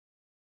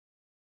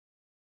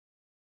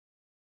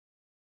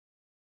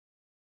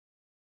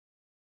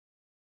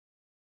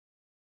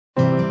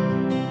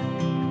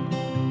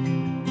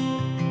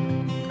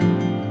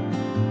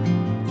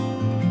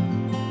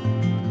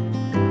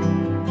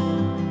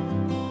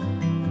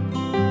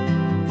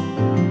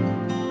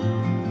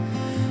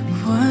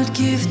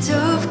gift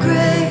of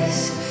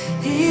grace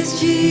is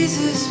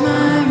Jesus,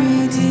 my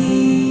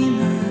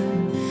Redeemer.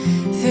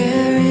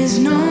 There is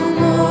no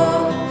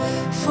more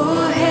for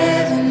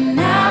heaven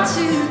now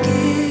to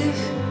give.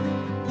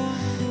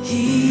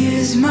 He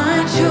is my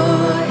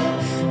joy,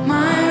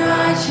 my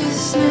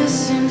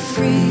righteousness and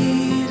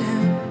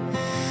freedom,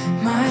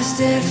 my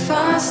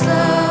steadfast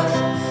love,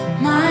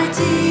 my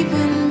deep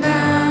and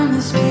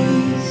boundless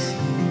peace.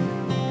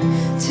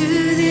 To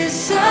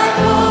this I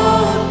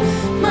hold,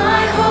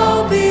 my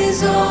hope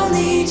is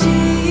only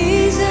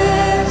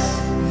Jesus.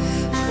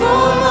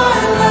 For my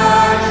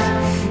life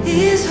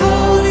is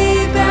wholly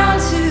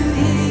bound to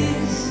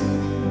His.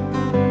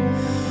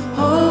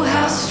 Oh,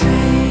 how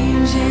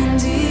strange and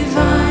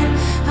divine,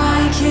 I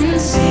can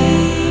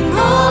sing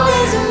all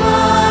is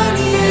mine,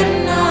 yet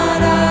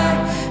not I,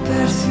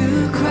 but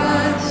through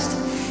Christ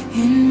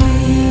in me.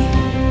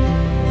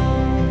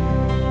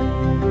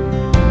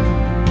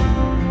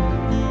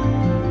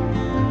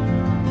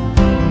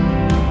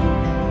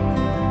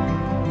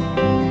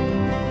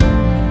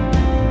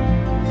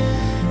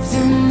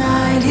 The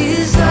night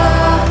is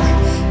dark,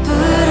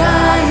 but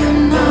I am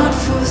not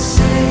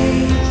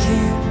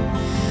forsaken.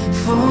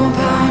 For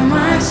by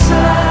my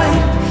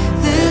side,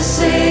 the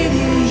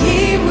Savior,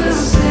 He will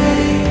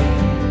stay.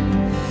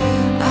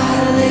 I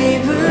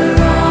labor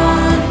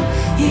on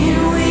in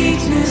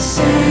weakness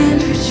and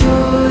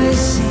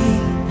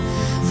rejoicing,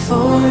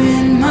 for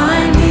in my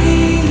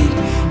need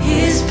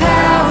His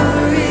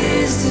power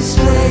is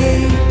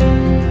displayed.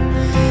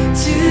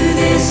 To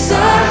this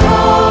I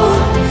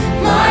hold,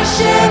 my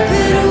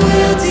shepherd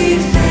will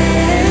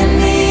defend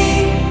me.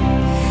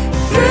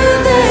 Through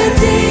the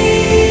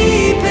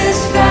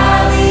deepest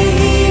valley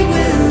He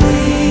will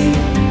lead.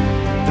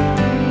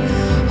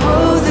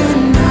 Oh, the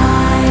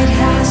night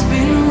has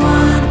been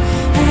won,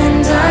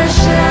 and I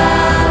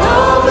shall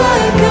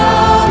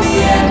overcome,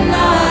 yet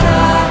not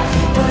I,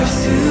 but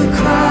through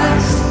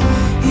Christ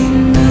in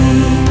me.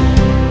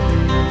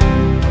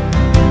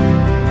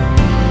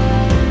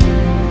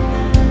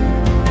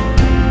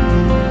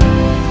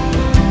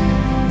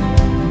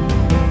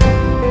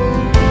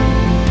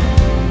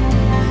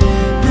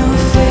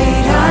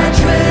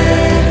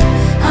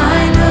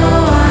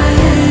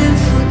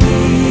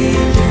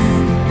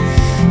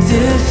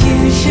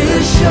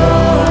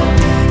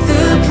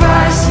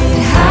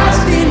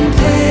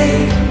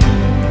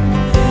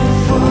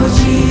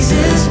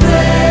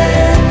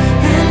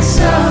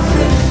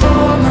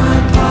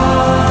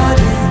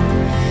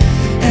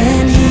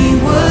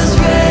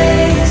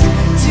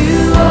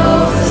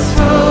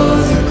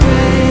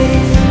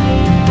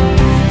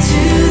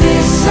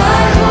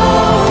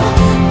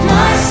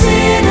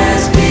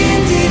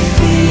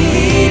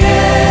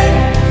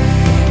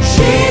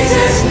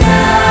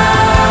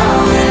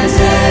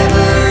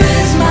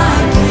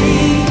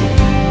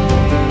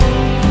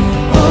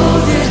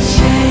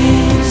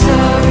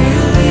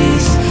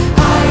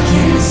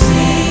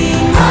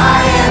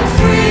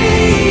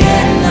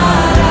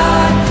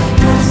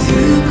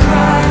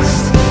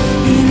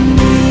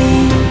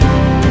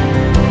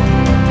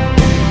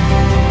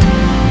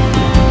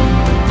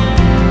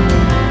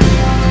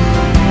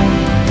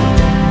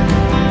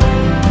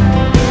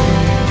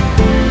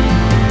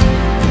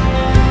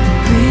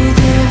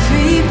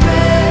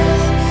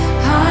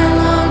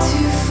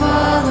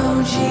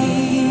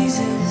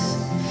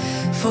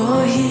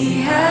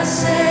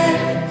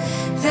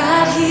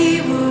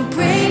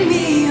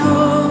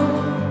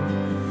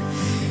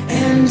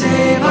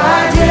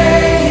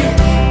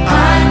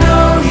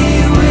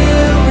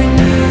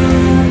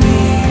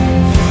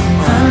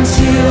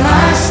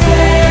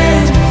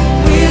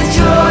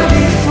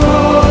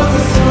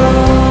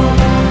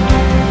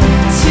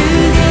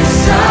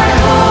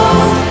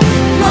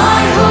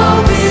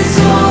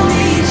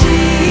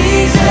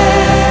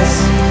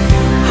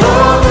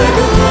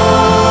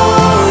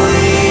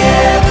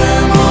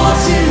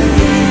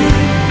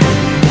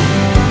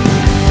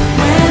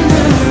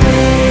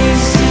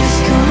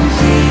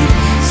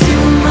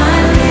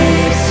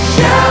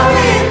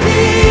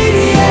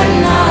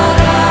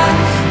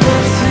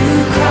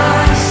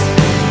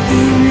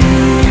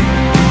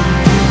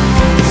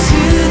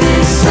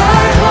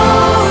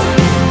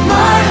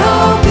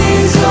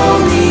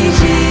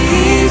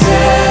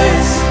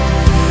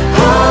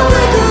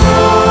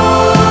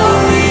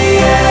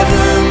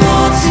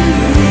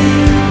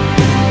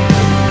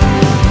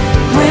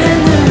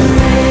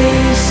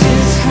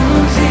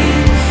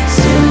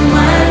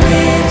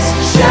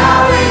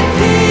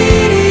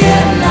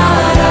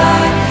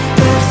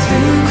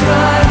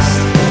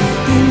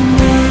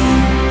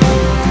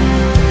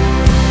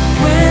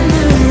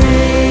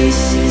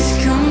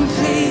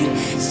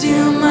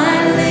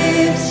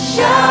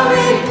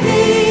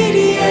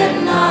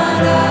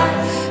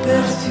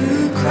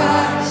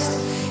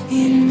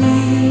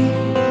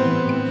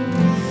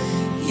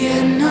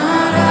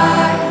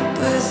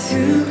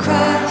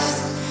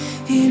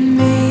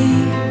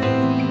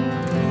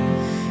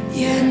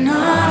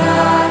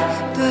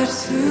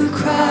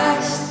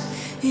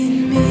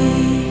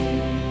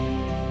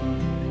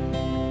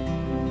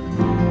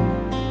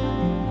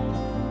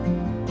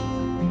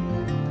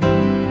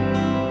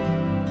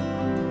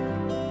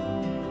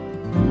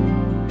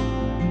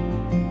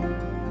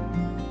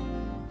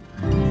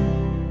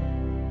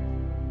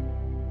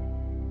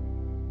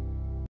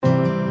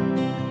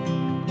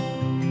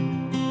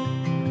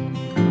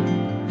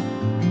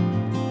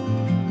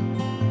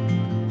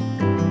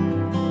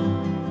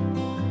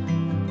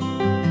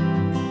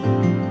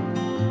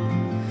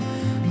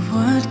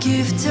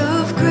 gift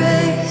of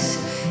grace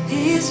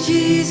is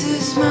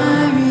Jesus, my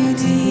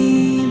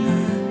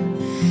Redeemer.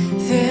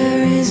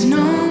 There is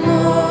no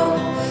more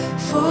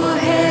for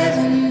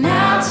heaven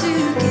now to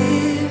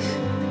give.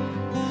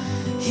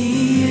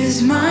 He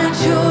is my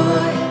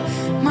joy,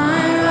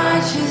 my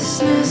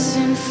righteousness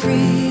and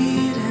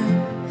freedom,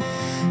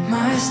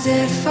 my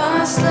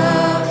steadfast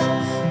love,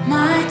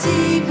 my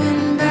deep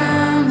and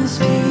boundless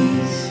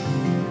peace.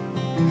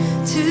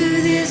 To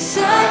this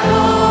I